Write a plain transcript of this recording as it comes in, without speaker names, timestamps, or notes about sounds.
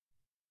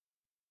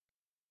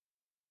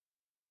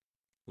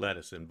Let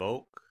us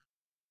invoke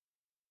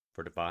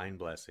for divine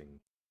blessing.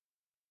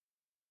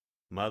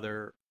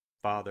 Mother,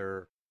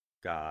 Father,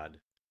 God,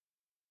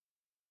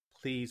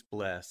 please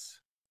bless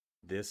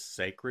this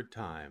sacred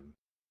time.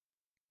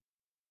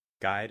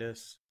 Guide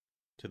us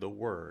to the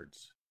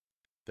words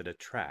that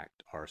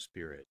attract our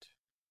spirit.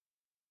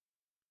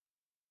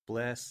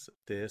 Bless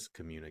this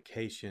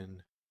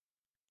communication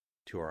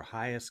to our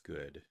highest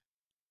good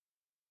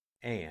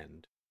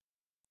and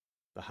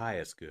the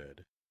highest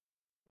good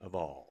of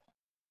all.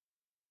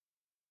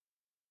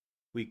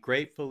 We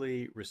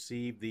gratefully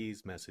receive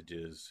these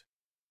messages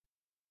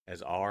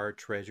as our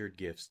treasured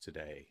gifts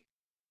today.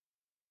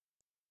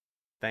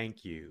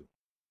 Thank you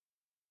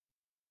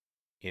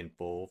in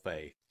full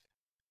faith.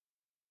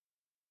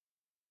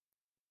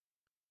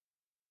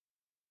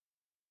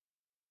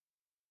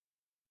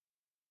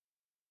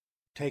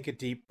 Take a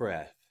deep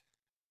breath.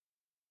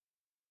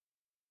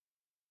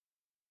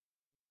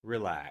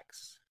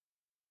 Relax.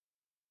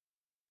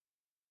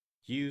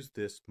 Use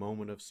this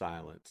moment of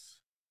silence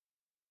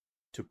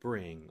to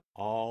bring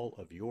all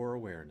of your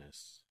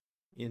awareness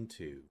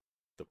into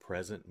the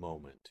present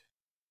moment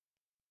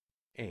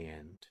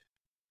and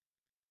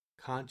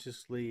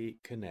consciously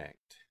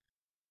connect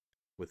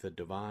with the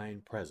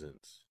divine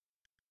presence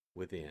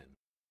within.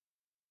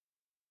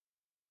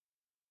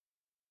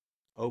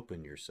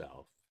 Open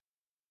yourself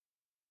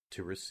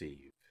to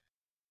receive.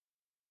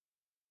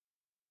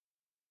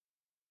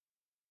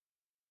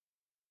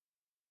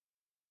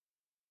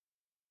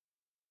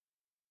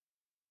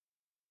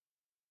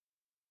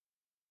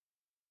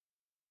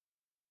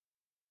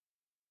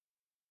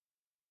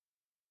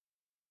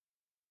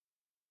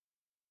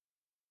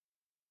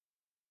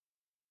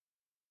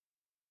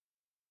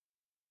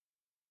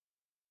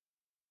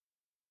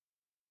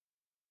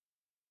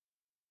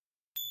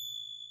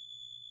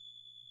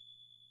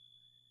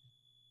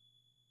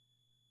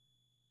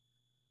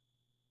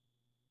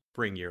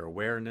 Bring your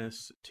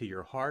awareness to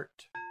your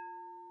heart.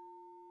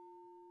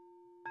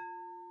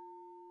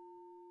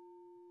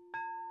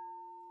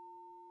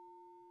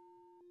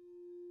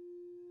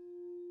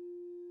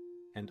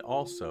 And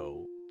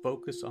also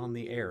focus on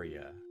the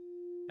area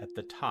at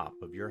the top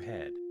of your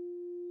head.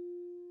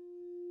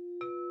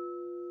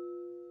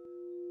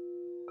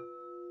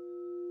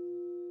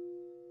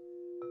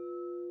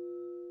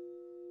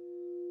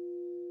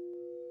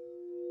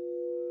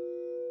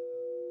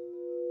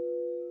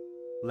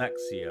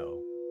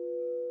 Lectio.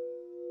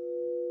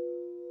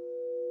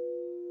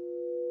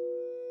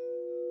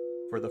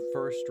 For the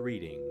first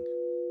reading,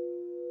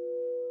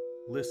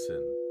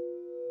 listen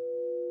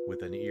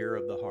with an ear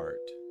of the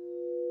heart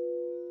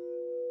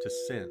to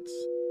sense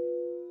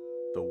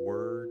the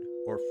word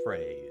or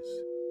phrase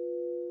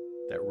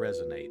that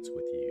resonates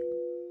with you.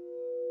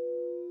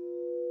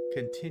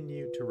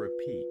 Continue to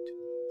repeat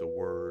the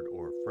word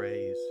or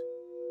phrase.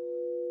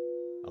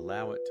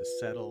 Allow it to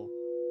settle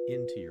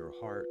into your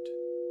heart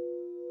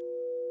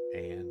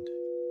and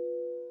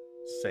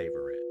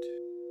savor it.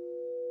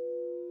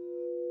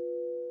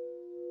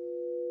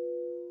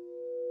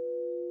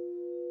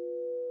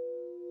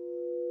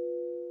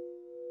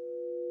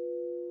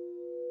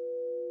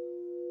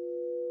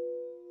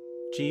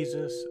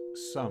 Jesus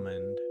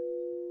summoned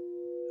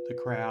the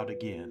crowd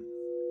again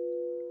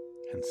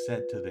and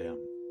said to them,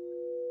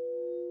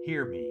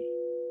 "Hear me,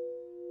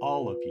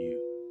 all of you,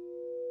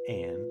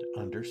 and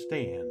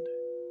understand.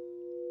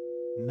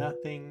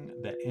 Nothing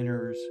that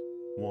enters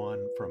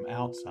one from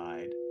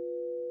outside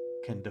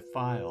can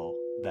defile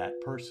that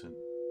person,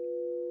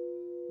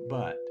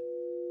 but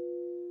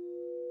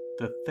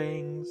the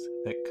things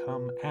that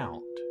come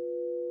out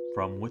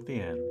from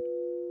within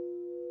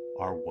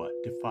are what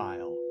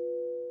defile."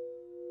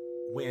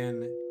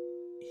 When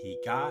he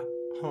got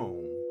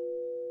home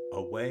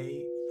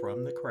away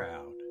from the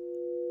crowd,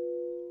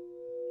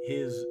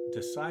 his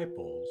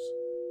disciples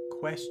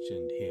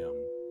questioned him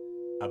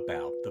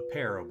about the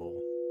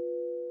parable.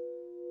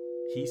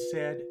 He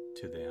said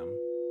to them,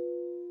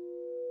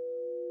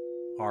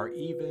 "Are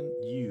even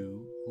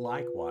you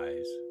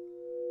likewise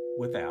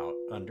without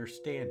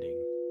understanding?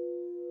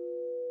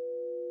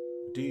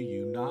 Do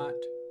you not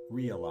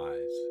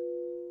realize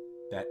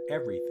that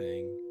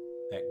everything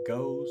that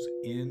goes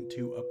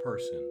into a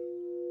person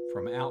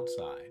from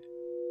outside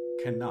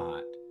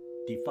cannot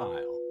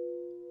defile,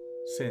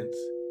 since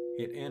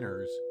it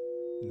enters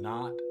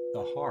not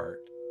the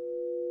heart,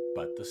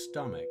 but the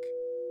stomach,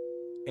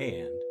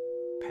 and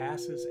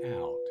passes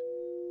out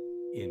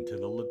into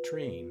the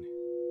latrine?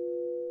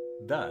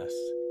 Thus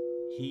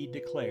he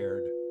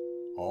declared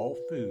all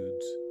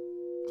foods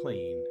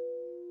clean.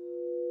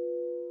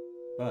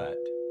 But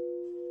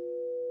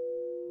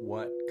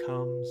what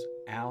comes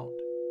out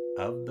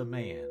of the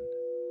man,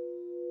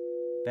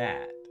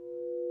 that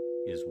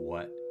is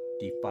what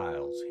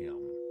defiles him.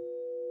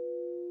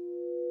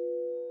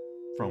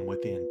 From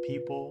within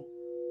people,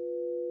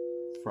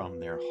 from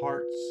their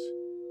hearts,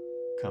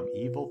 come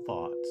evil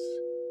thoughts,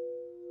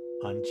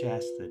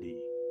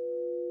 unchastity,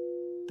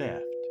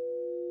 theft,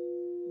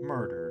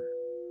 murder,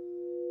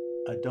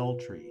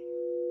 adultery,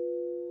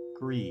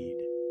 greed,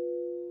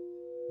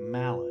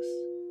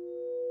 malice,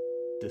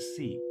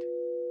 deceit,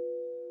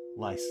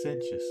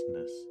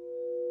 licentiousness,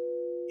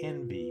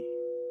 envy,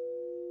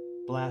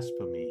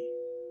 blasphemy,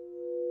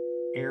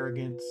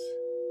 arrogance,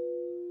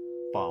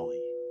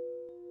 folly.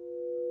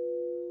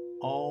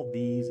 All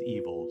these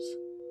evils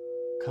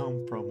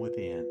come from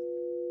within,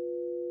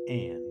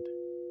 and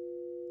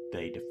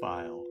they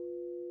defile.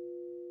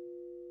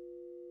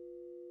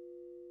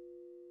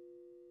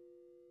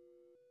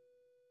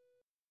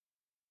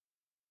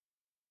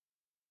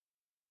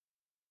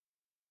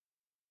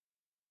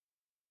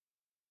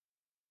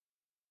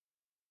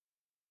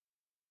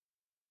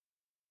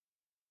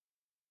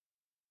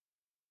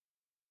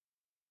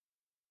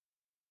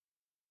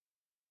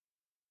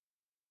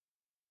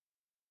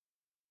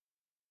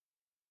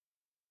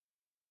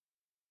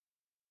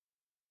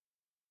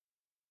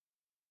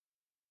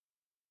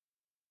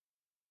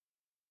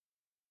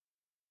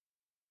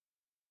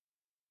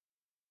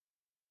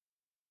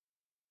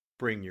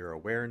 Bring your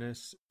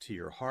awareness to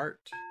your heart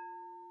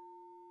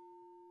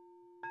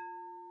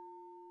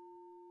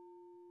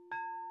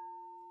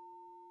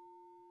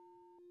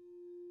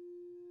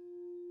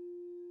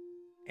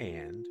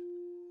and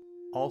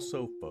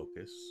also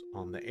focus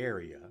on the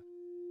area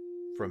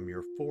from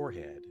your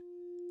forehead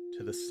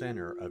to the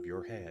center of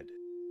your head.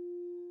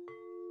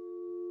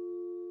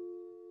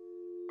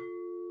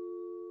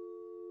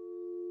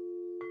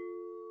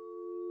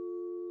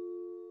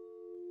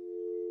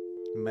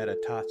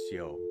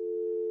 Meditatio.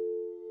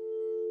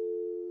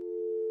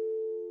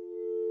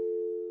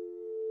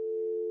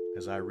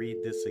 As I read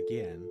this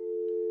again,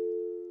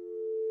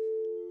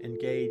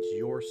 engage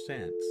your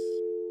sense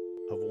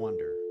of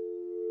wonder.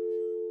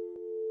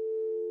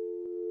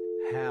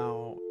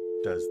 How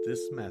does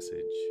this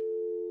message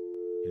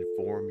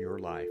inform your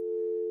life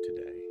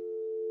today?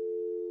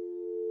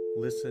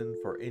 Listen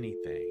for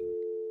anything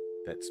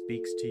that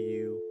speaks to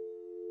you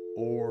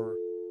or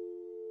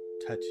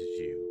touches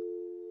you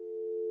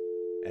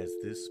as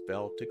this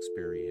felt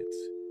experience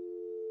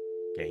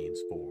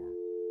gains form.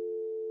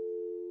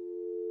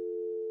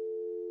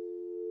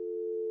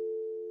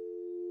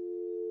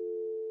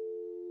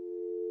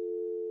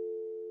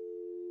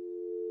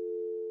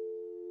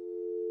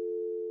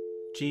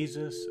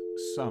 Jesus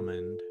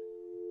summoned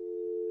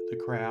the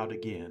crowd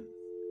again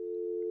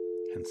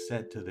and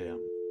said to them,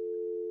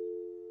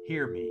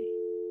 "Hear me,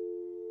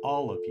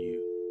 all of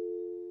you,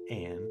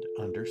 and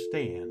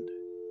understand.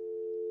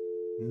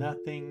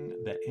 Nothing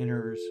that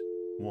enters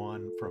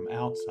one from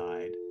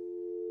outside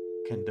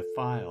can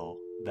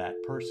defile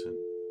that person,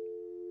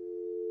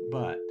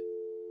 but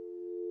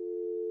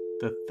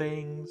the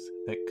things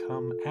that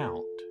come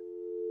out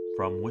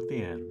from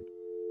within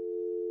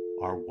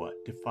are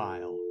what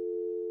defile."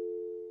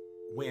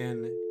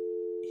 When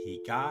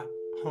he got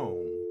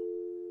home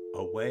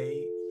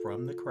away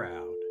from the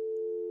crowd,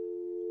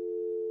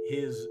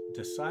 his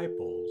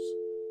disciples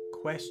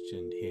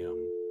questioned him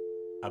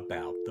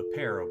about the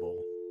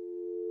parable.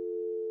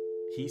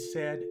 He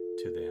said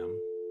to them,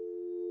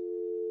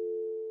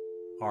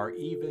 "Are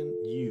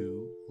even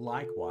you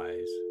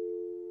likewise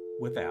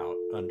without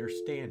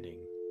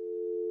understanding?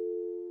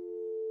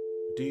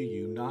 Do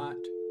you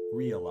not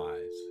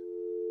realize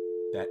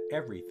that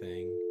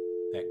everything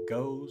that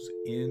goes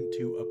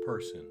into a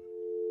person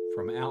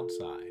from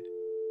outside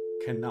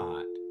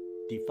cannot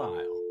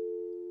defile,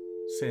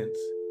 since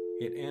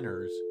it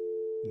enters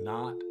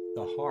not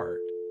the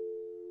heart,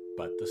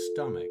 but the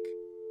stomach,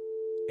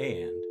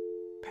 and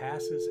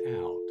passes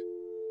out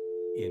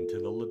into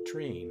the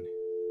latrine?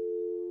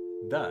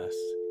 Thus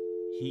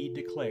he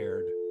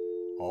declared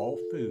all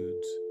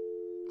foods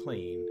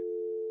clean.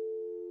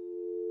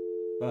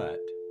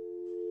 But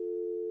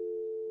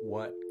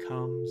what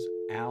comes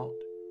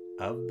out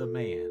of the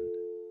man,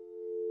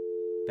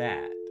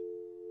 that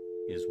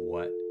is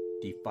what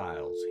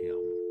defiles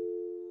him.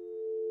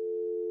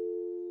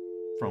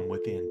 From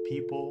within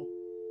people,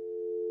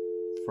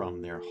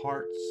 from their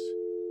hearts,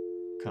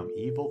 come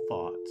evil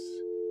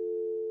thoughts,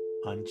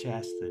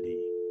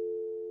 unchastity,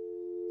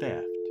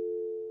 theft,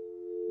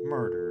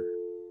 murder,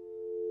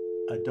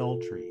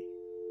 adultery,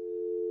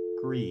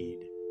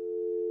 greed,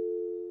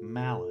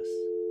 malice,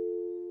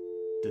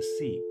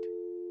 deceit,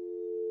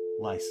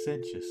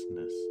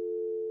 licentiousness,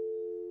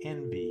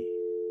 envy,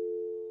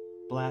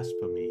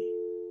 blasphemy,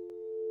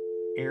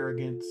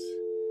 arrogance,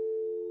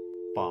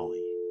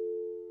 folly.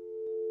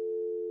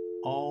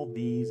 All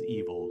these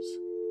evils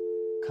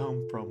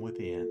come from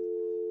within,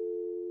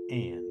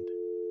 and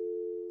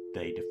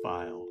they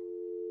defile.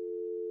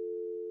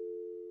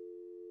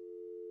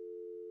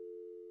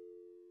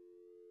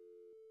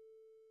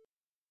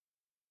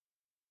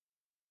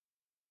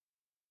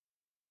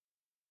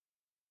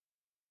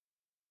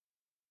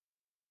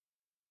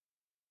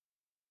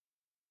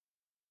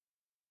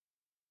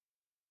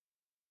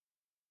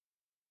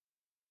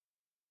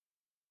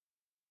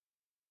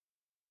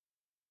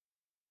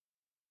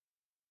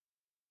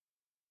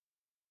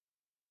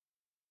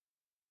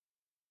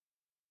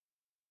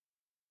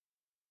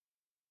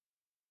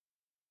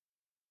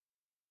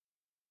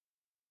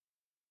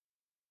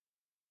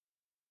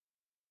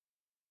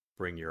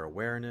 Bring your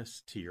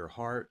awareness to your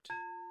heart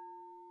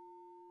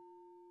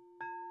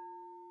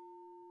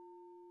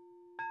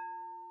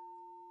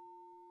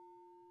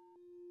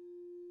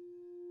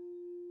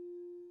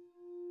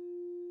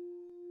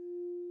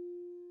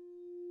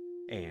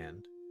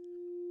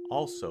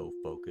also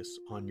focus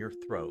on your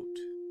throat.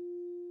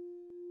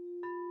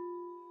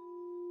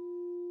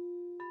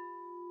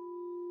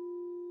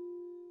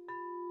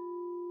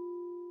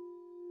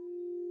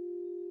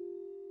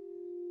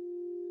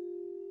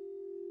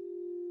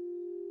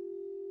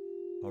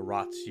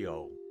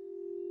 Oratio.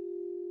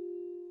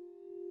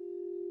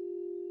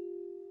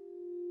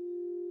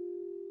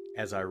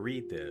 As I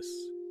read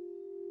this,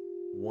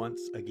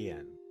 once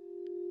again,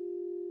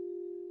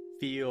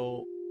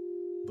 feel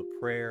the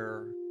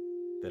prayer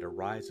that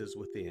arises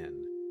within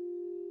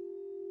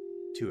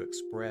to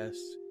express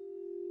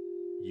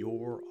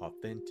your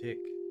authentic,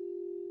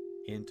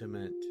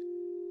 intimate,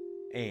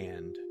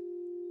 and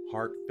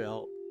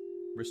heartfelt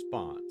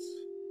response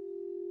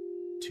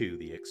to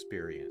the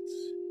experience.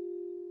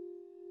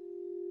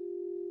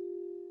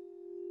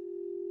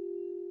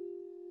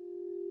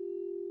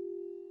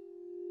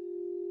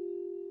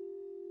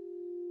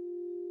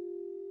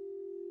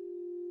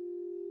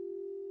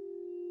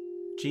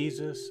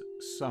 Jesus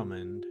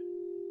summoned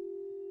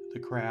the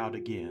crowd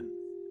again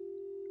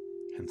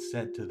and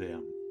said to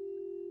them,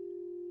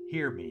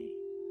 "Hear me,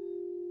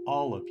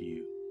 all of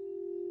you,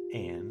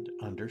 and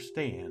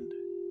understand.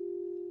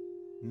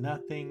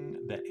 Nothing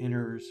that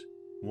enters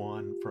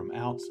one from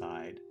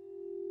outside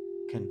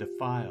can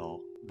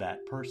defile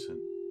that person,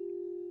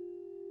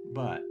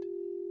 but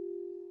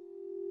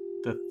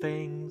the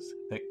things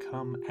that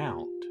come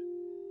out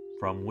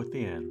from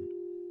within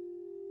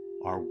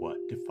are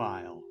what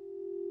defile."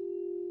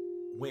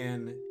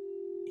 When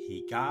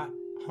he got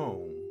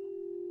home,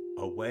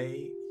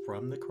 away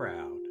from the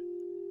crowd,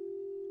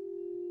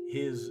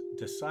 his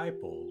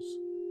disciples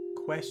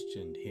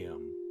questioned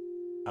him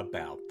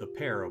about the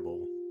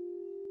parable.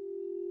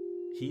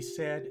 He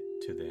said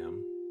to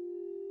them,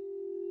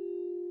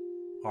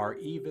 "Are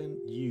even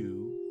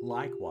you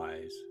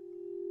likewise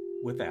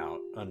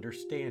without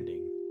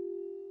understanding?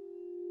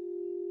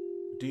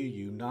 Do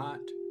you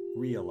not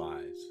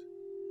realize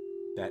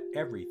that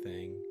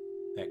everything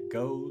that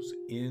goes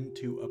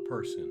into a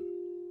person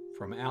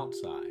from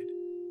outside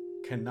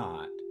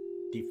cannot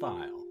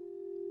defile,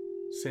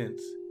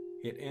 since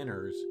it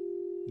enters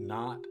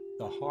not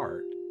the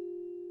heart,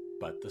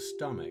 but the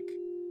stomach,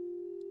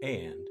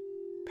 and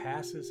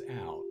passes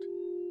out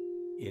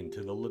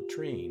into the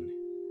latrine?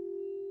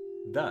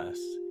 Thus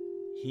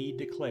he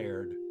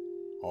declared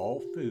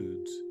all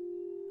foods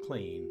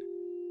clean.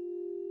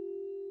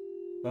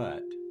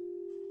 But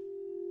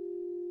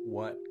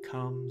what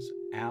comes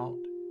out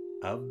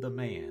of the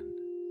man,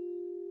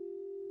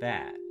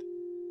 that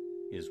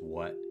is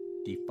what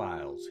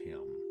defiles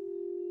him.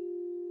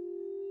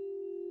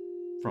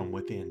 From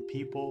within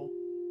people,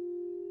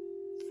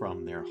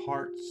 from their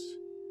hearts,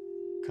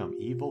 come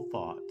evil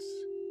thoughts,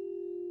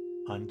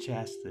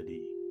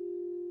 unchastity,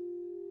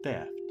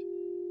 theft,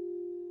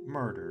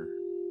 murder,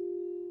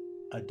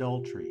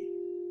 adultery,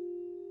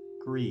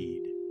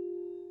 greed,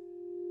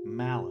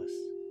 malice,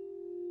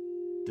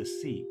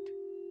 deceit,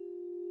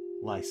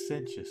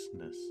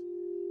 licentiousness,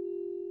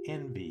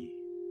 envy,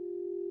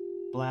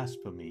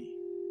 blasphemy,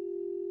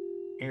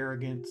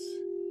 arrogance,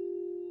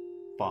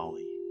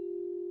 folly.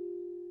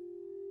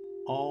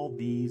 All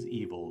these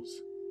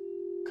evils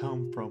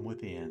come from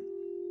within,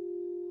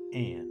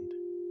 and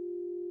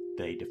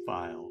they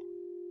defile.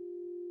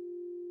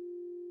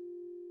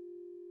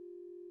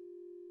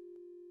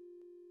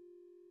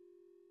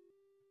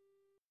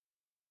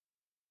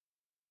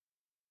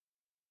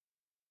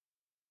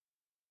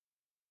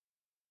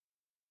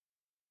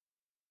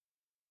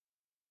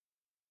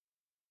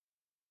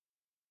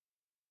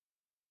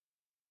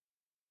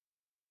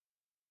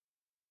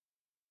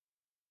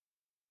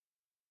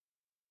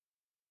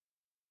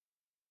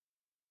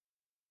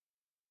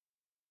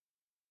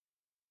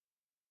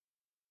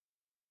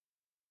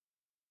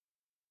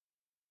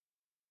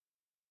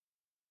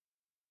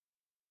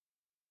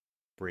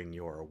 Bring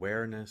your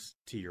awareness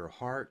to your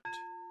heart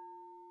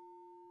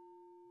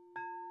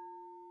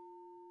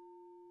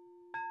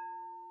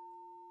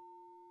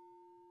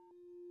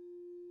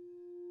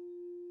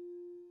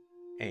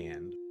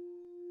and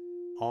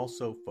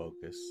also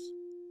focus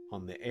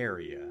on the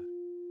area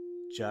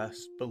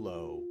just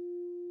below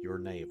your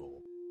navel.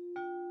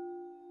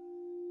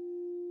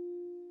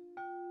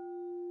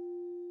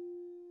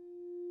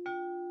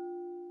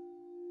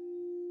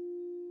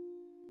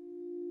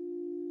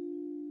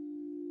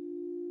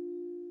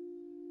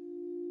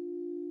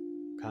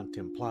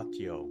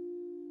 Contemplatio.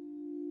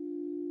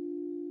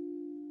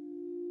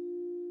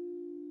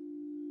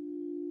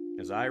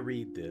 As I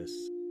read this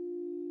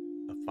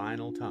a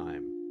final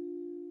time,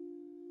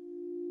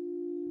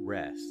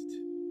 rest.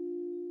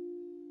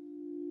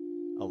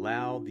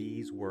 Allow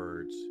these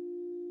words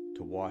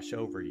to wash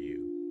over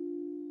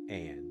you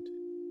and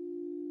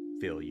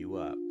fill you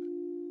up.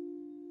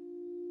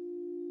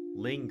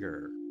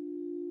 Linger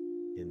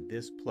in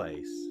this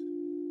place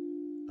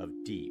of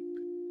deep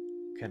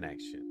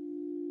connection.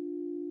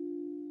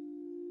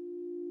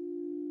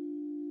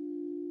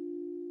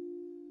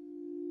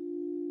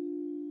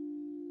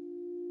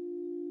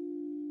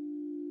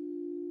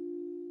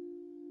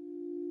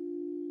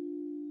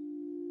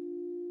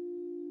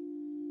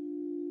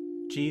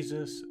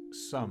 Jesus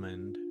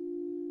summoned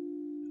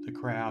the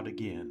crowd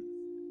again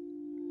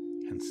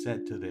and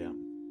said to them,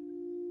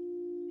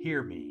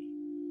 "Hear me,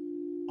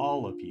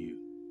 all of you,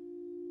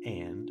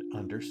 and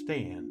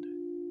understand.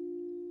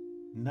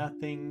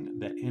 Nothing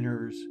that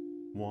enters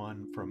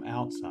one from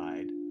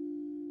outside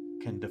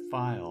can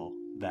defile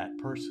that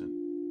person,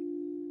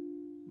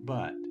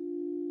 but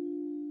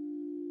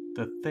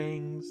the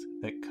things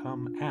that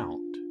come out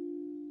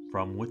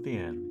from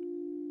within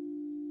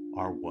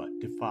are what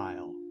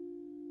defile."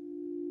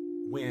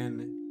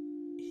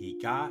 When he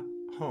got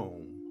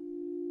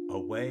home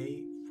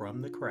away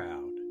from the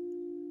crowd,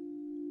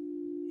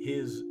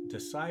 his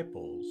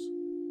disciples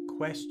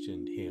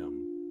questioned him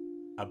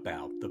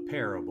about the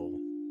parable.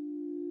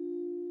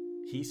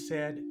 He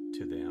said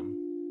to them,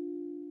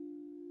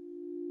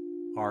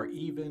 "Are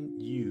even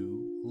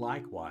you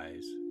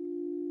likewise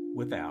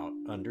without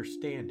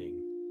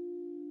understanding?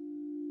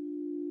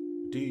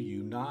 Do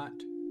you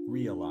not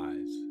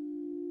realize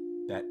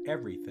that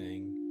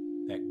everything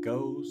that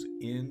goes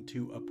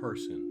into a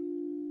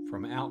person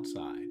from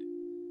outside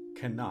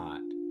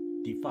cannot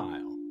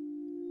defile,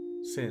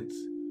 since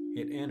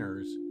it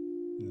enters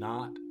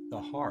not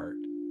the heart,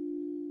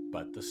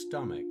 but the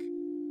stomach,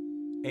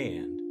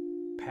 and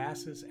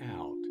passes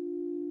out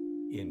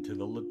into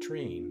the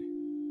latrine?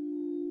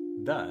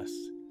 Thus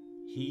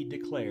he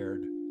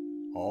declared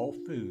all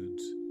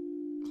foods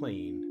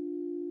clean.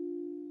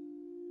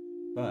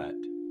 But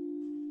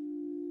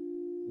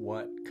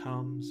what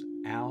comes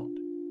out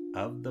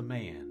of the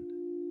man,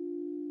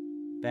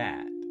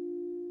 that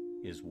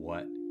is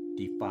what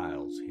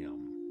defiles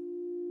him.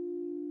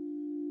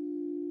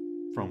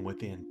 From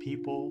within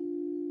people,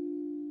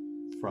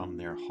 from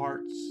their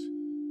hearts,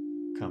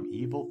 come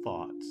evil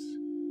thoughts,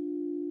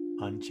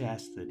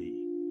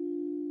 unchastity,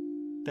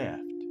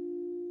 theft,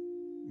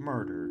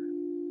 murder,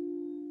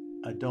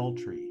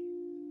 adultery,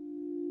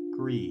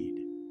 greed,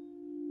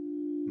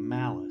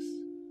 malice,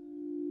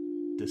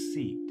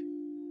 deceit,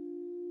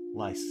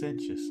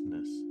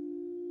 licentiousness,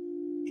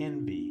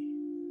 envy,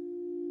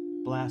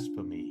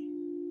 blasphemy,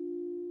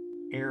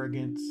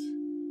 arrogance,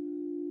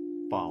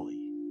 folly.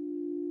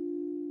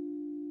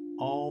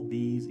 All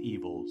these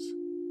evils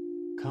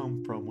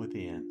come from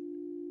within,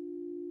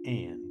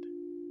 and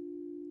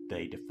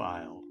they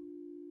defile.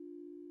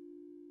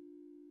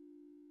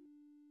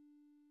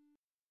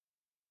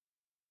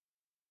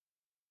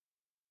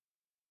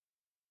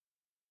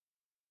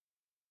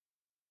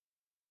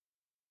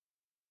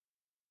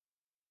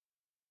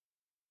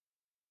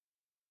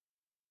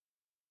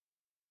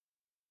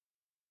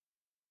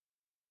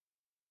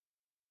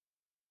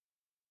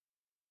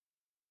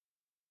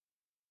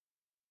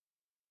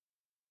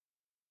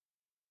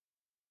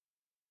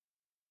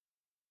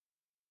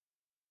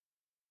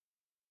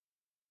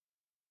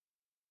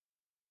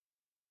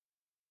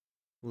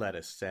 Let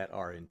us set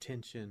our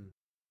intention.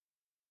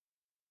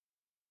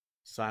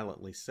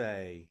 Silently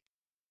say,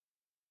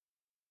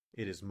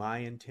 "It is my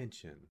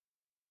intention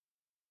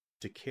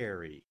to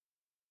carry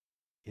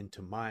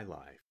into my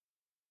life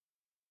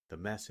the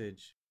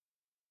message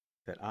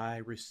that I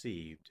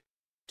received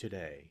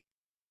today,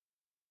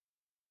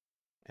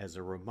 as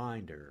a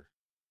reminder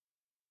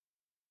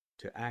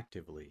to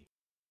actively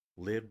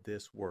live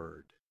this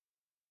word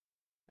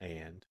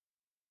and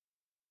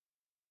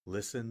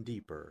listen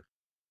deeper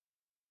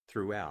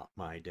throughout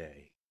my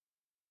day."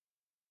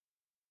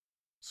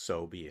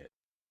 So be it.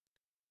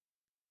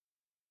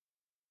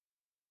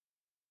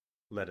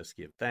 Let us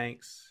give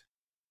thanks.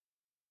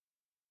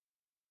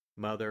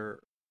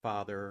 Mother,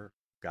 Father,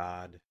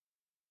 God,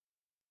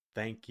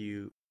 thank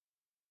you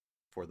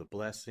for the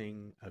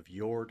blessing of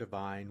your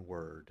divine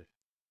word.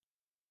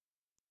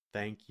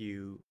 Thank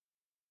you,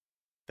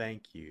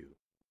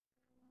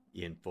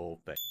 in full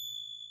faith.